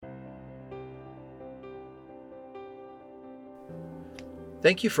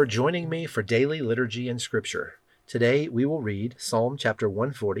Thank you for joining me for Daily Liturgy and Scripture. Today we will read Psalm chapter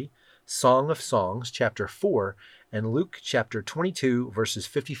 140, Song of Songs chapter 4, and Luke chapter 22, verses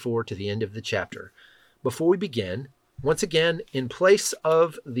 54 to the end of the chapter. Before we begin, once again, in place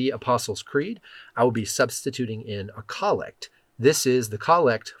of the Apostles' Creed, I will be substituting in a collect. This is the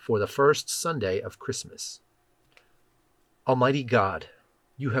collect for the first Sunday of Christmas. Almighty God,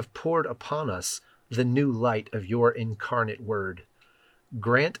 you have poured upon us the new light of your incarnate word.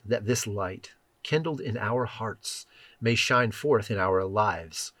 Grant that this light, kindled in our hearts, may shine forth in our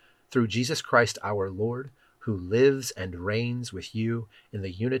lives, through Jesus Christ our Lord, who lives and reigns with you in the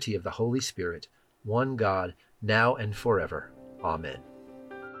unity of the Holy Spirit, one God, now and forever. Amen.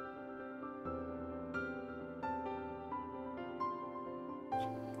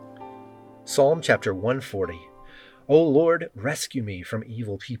 Psalm chapter 140. O Lord, rescue me from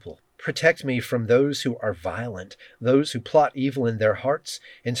evil people. Protect me from those who are violent, those who plot evil in their hearts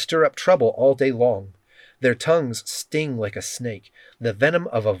and stir up trouble all day long. Their tongues sting like a snake. The venom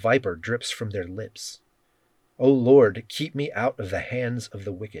of a viper drips from their lips. O Lord, keep me out of the hands of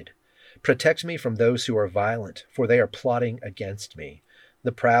the wicked. Protect me from those who are violent, for they are plotting against me.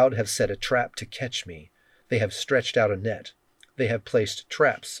 The proud have set a trap to catch me. They have stretched out a net. They have placed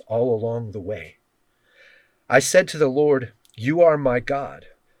traps all along the way. I said to the Lord, "You are my God."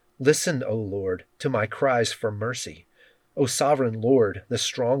 Listen, O Lord, to my cries for mercy. O sovereign Lord, the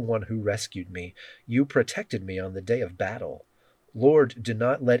strong one who rescued me, you protected me on the day of battle. Lord, do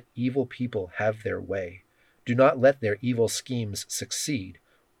not let evil people have their way. Do not let their evil schemes succeed,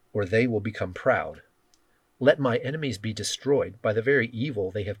 or they will become proud. Let my enemies be destroyed by the very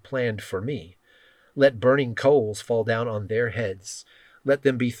evil they have planned for me. Let burning coals fall down on their heads. Let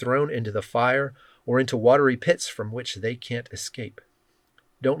them be thrown into the fire or into watery pits from which they can't escape.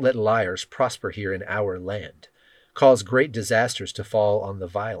 Don't let liars prosper here in our land. Cause great disasters to fall on the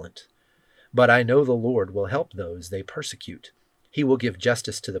violent. But I know the Lord will help those they persecute. He will give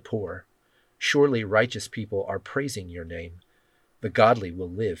justice to the poor. Surely righteous people are praising your name. The godly will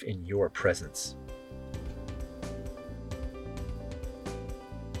live in your presence.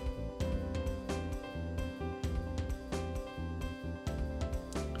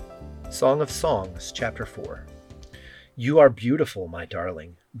 Song of Songs, chapter 4. You are beautiful, my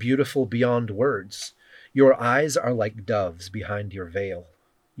darling, beautiful beyond words. Your eyes are like doves behind your veil.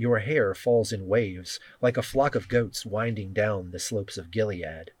 Your hair falls in waves, like a flock of goats winding down the slopes of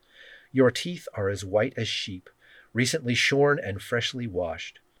Gilead. Your teeth are as white as sheep, recently shorn and freshly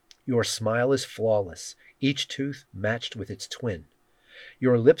washed. Your smile is flawless, each tooth matched with its twin.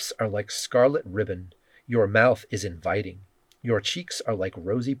 Your lips are like scarlet ribbon. Your mouth is inviting. Your cheeks are like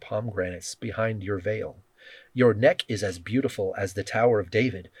rosy pomegranates behind your veil. Your neck is as beautiful as the Tower of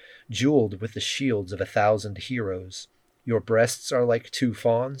David, jeweled with the shields of 1,000 heroes. Your breasts are like two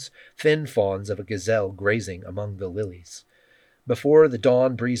fawns, thin fawns of a gazelle grazing among the lilies. Before the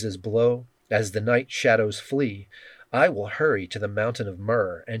dawn breezes blow, as the night shadows flee, I will hurry to the mountain of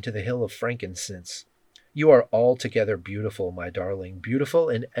myrrh and to the hill of frankincense. You are altogether beautiful, my darling, beautiful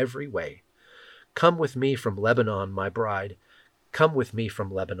in every way. Come with me from Lebanon, my bride. Come with me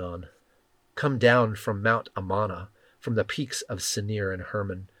from Lebanon. Come down from Mount Amana, from the peaks of Senir and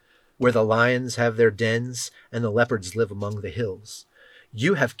Hermon, where the lions have their dens and the leopards live among the hills.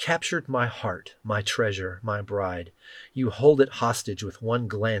 You have captured my heart, my treasure, my bride. You hold it hostage with one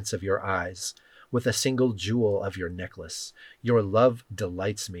glance of your eyes, with a single jewel of your necklace. Your love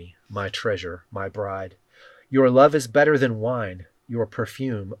delights me, my treasure, my bride. Your love is better than wine, your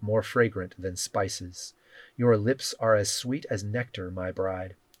perfume more fragrant than spices. Your lips are as sweet as nectar, my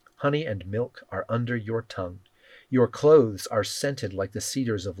bride. Honey and milk are under your tongue. Your clothes are scented like the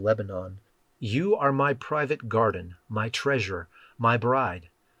cedars of Lebanon. You are my private garden, my treasure, my bride,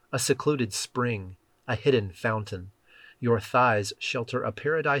 a secluded spring, a hidden fountain. Your thighs shelter a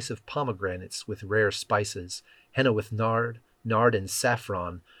paradise of pomegranates with rare spices, henna with nard and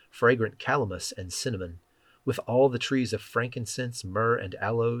saffron, fragrant calamus and cinnamon, with all the trees of frankincense, myrrh, and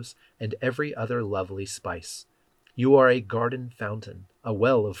aloes, and every other lovely spice. You are a garden fountain, a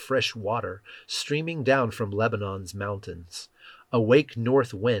well of fresh water, streaming down from Lebanon's mountains. Awake,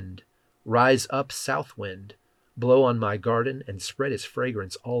 north wind, rise up, south wind, blow on my garden and spread its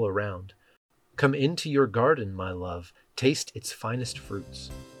fragrance all around. Come into your garden, my love, taste its finest fruits.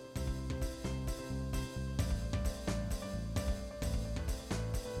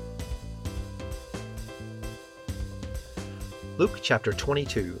 Luke chapter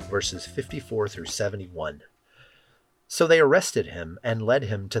 22, verses 54 through 71. So they arrested him and led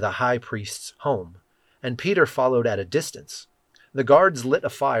him to the high priest's home, and Peter followed at a distance. The guards lit a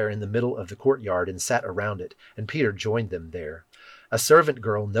fire in the middle of the courtyard and sat around it, and Peter joined them there. A servant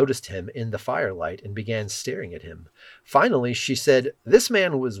girl noticed him in the firelight and began staring at him. Finally, she said, "This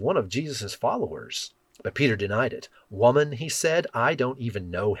man was one of Jesus' followers." But Peter denied it. "Woman," he said, "I don't even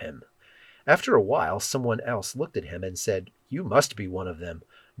know him." After a while, someone else looked at him and said, "You must be one of them."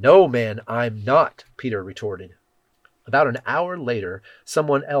 "No, man, I'm not," Peter retorted. About an hour later,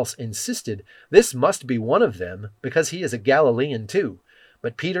 someone else insisted, "This must be one of them, because he is a Galilean too."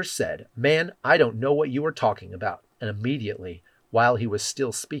 But Peter said, "Man, I don't know what you are talking about." And immediately, while he was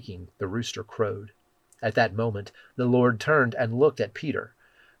still speaking, the rooster crowed. At that moment, the Lord turned and looked at Peter.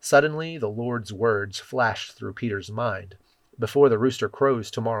 Suddenly, the Lord's words flashed through Peter's mind. "Before the rooster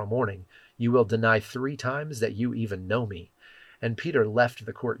crows tomorrow morning, you will deny 3 times that you even know me." And Peter left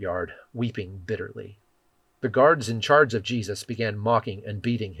the courtyard, weeping bitterly. The guards in charge of Jesus began mocking and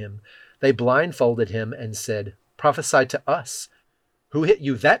beating him. They blindfolded him and said, "Prophesy to us. Who hit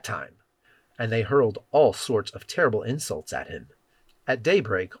you that time?" And they hurled all sorts of terrible insults at him. At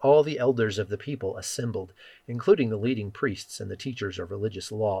daybreak, all the elders of the people assembled, including the leading priests and the teachers of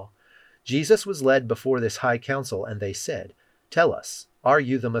religious law. Jesus was led before this high council, and they said, "Tell us, are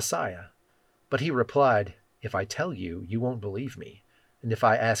you the Messiah?" But he replied, "If I tell you, you won't believe me. And if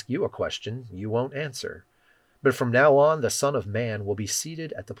I ask you a question, you won't answer. But from now on, the Son of Man will be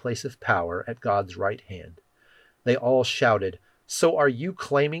seated at the place of power at God's right hand." They all shouted, "So are you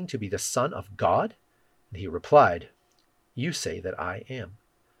claiming to be the Son of God?" And he replied, "You say that I am."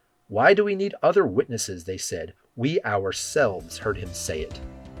 "Why do we need other witnesses?" they said. "We ourselves heard him say it."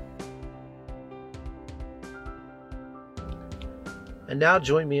 And now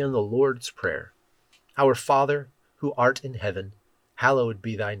join me in the Lord's Prayer. Our Father, who art in heaven, hallowed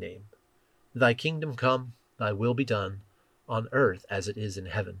be thy name. Thy kingdom come, thy will be done, on earth as it is in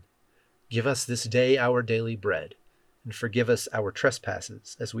heaven. Give us this day our daily bread, and forgive us our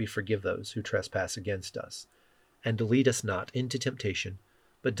trespasses as we forgive those who trespass against us. And lead us not into temptation,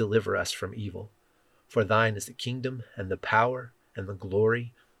 but deliver us from evil. For thine is the kingdom, and the power, and the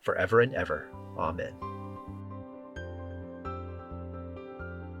glory, forever and ever. Amen.